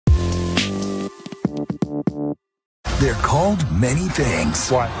They're called many things.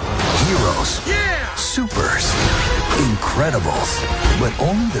 What? Heroes. Yeah! Supers. Incredibles. But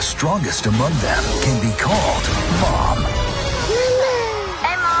only the strongest among them can be called Mom.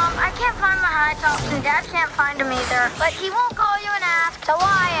 Hey, Mom, I can't find my high tops, and Dad can't find them either. But he won't call you an ass. So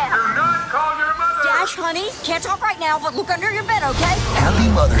Wyatt. Do not call your mother! Dash, honey, can't talk right now, but look under your bed, okay? Happy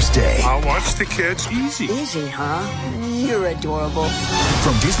Mother's Day. I'll watch the kids. Easy. Easy, huh? You're adorable.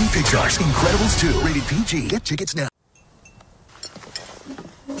 From Disney Pixar's Incredibles 2. Rated PG. Get tickets now.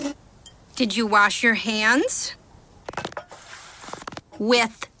 Did you wash your hands?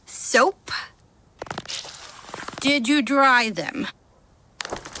 With soap? Did you dry them?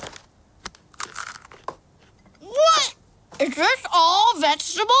 What? Is this all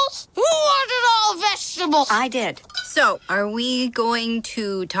vegetables? Who ordered all vegetables? I did. So, are we going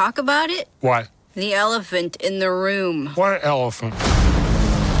to talk about it? What? The elephant in the room. What elephant?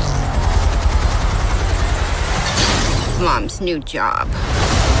 Mom's new job.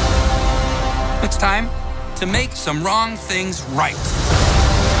 It's time to make some wrong things right.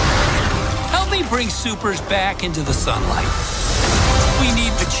 Help me bring supers back into the sunlight. We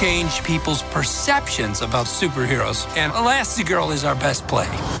need to change people's perceptions about superheroes, and Elastigirl is our best play.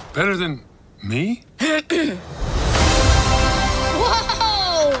 Better than me?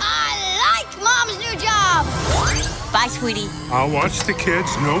 Whoa! I like Mom's new job. Bye, sweetie. I'll watch the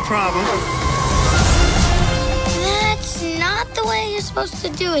kids, no problem. That's not the way you're supposed to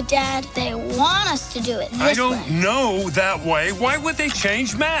do it, Dad. They want us to do it this I don't way. know that way. Why would they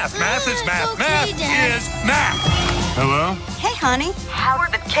change math? Math is It's math. okay, Math Dad. is math. Hello? Hey, honey. How are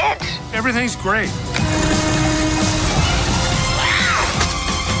the kids? Everything's great.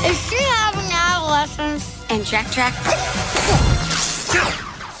 Is she having adolescence? And Jack?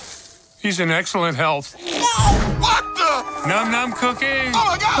 He's in excellent health. What the? Num num cooking. Oh,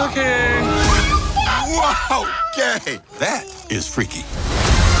 my God. Cooking. Wow, gay. That is freaky.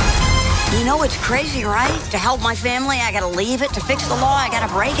 You know it's crazy, right? To help my family, I gotta leave it. To fix the law, I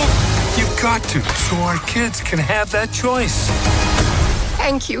gotta break it. You've got to, so our kids can have that choice.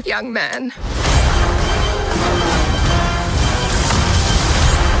 Thank you, young man.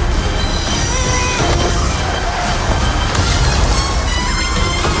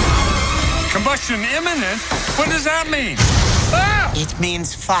 Combustion imminent? What does that mean? Ah! It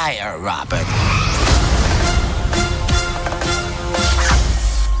means fire, Robert.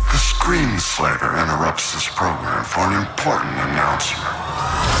 The Screen Slater interrupts this program for an important announcement.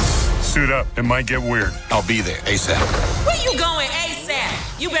 Suit up. It might get weird. I'll be there ASAP. Where you going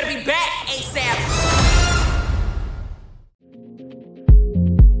ASAP? You better be back ASAP.